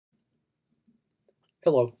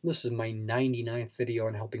Hello, this is my 99th video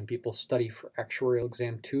on helping people study for Actuarial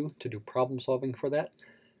Exam 2 to do problem solving for that.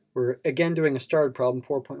 We're again doing a started problem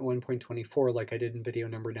 4.1.24 like I did in video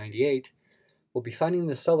number 98. We'll be finding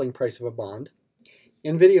the selling price of a bond.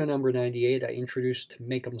 In video number 98 I introduced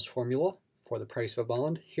Makeham's formula for the price of a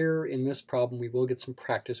bond. Here in this problem we will get some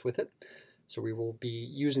practice with it. So we will be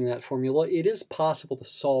using that formula. It is possible to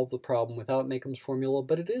solve the problem without Makeham's formula,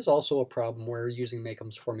 but it is also a problem where using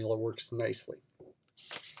Makeham's formula works nicely.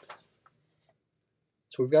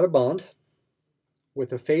 So we've got a bond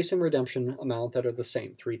with a face and redemption amount that are the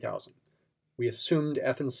same, 3,000. We assumed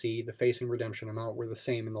F and C, the face and redemption amount, were the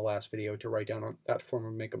same in the last video to write down that form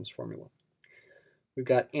of Makeham's formula. We've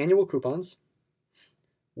got annual coupons,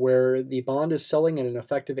 where the bond is selling at an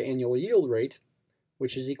effective annual yield rate,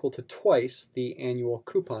 which is equal to twice the annual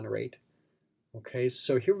coupon rate. Okay,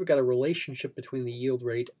 so here we've got a relationship between the yield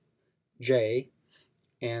rate, J,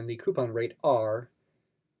 and the coupon rate, R,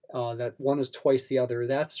 that one is twice the other.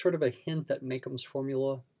 That's sort of a hint that Makeham's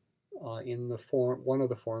formula in the form, one of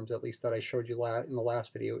the forms at least that I showed you in the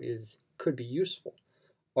last video, could be useful.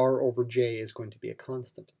 R over J is going to be a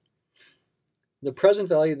constant. The present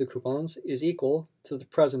value of the coupons is equal to the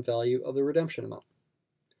present value of the redemption amount.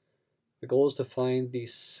 The goal is to find the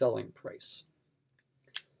selling price.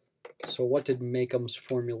 So what did Makeham's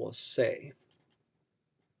formula say?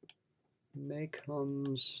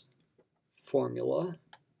 Makeham's formula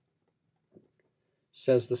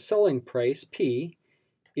says the selling price, P,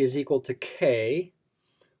 is equal to K,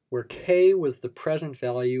 where K was the present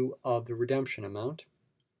value of the redemption amount,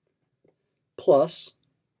 plus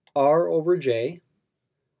R over J,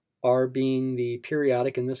 R being the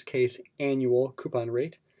periodic, in this case, annual coupon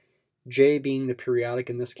rate, J being the periodic,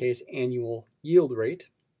 in this case, annual yield rate,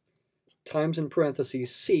 times in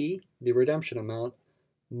parentheses C, the redemption amount,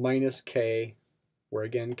 minus K, where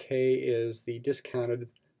again K is the discounted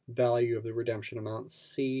value of the redemption amount,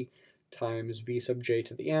 C times V sub j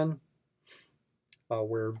to the n,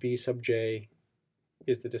 where V sub j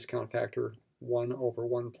is the discount factor, 1 over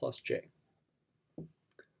 1 plus j.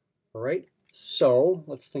 All right, so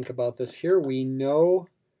let's think about this here. We know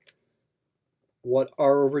what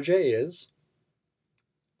R over J is.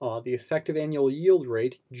 The effective annual yield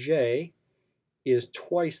rate, J, is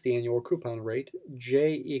twice the annual coupon rate.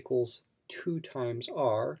 J equals 2 times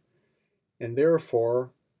R, and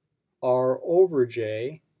therefore R over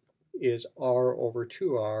J is R over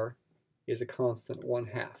 2R is a constant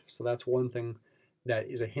 1/2. So that's one thing that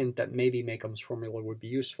is a hint that maybe Makeham's formula would be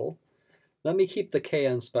useful. Let me keep the K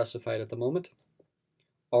unspecified at the moment.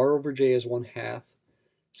 R over J is 1/2.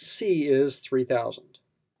 C is 3,000.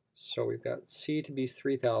 So we've got C to be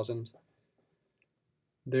 3,000.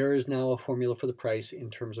 There is now a formula for the price in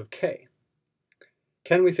terms of K.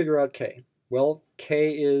 Can we figure out K? Well,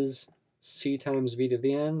 K is C times V to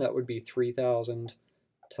the n. That would be 3,000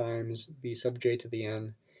 times V sub j to the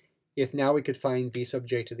n. If now we could find V sub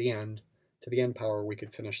j to the n power, we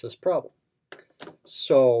could finish this problem.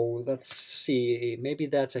 So let's see, maybe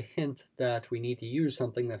that's a hint that we need to use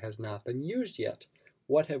something that has not been used yet.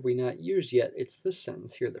 What have we not used yet? It's this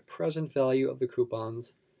sentence here: the present value of the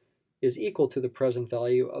coupons is equal to the present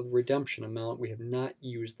value of the redemption amount. We have not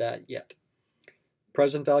used that yet.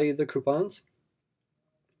 Present value of the coupons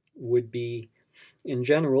would be, in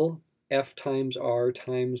general, F times R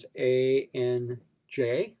times A and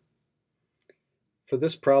J. For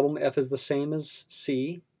this problem, F is the same as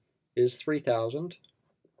C, is 3,000.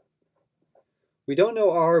 We don't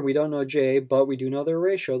know R, we don't know J, but we do know their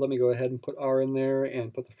ratio. Let me go ahead and put R in there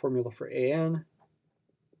and put the formula for AN.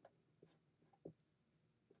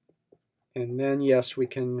 And then, yes, we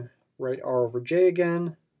can write R over J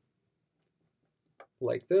again,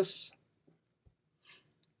 like this.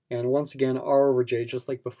 And once again, R over J, just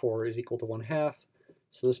like before, is equal to 1/2.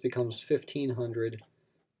 So this becomes 1,500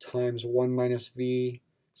 times 1 minus V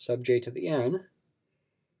sub j to the n.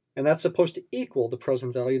 And that's supposed to equal the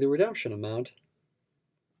present value of the redemption amount.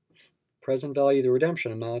 Present value of the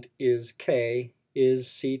redemption amount is K,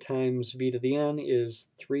 is C times V to the n, is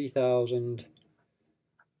 3,000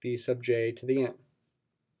 V sub j to the n.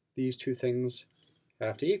 These two things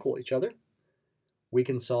have to equal each other. We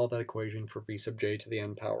can solve that equation for V sub j to the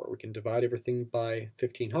n power. We can divide everything by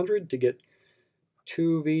 1,500 to get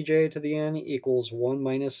 2Vj to the n equals 1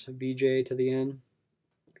 minus Vj to the n.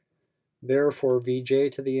 Therefore, Vj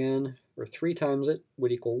to the n, or 3 times it,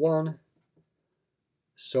 would equal 1.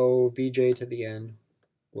 So Vj to the n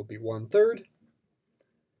will be 1/3.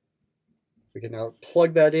 We can now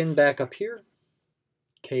plug that in back up here.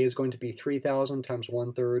 K is going to be 3,000 times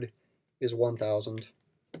 1/3 is 1,000.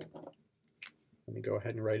 Let me go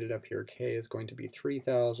ahead and write it up here. K is going to be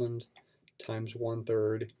 3,000 times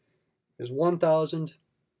 1/3 is 1,000.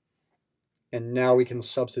 And now we can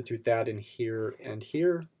substitute that in here and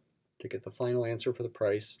here to get the final answer for the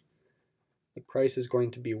price. The price is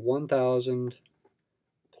going to be 1,000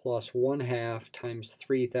 plus 1/2 times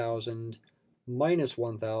 3,000 minus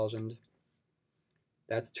 1,000.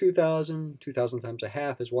 That's 2,000. 2,000 times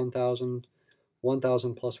 1/2 is 1,000.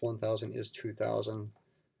 1,000 plus 1,000 is 2,000.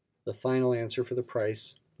 The final answer for the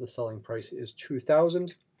price, the selling price, is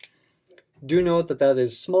 2,000. Do note that that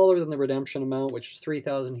is smaller than the redemption amount, which is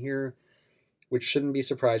 3,000 here, which shouldn't be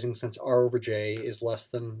surprising since R over J is less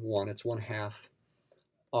than 1. It's 1/2.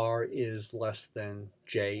 R is less than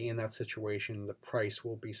J. In that situation, the price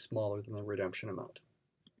will be smaller than the redemption amount.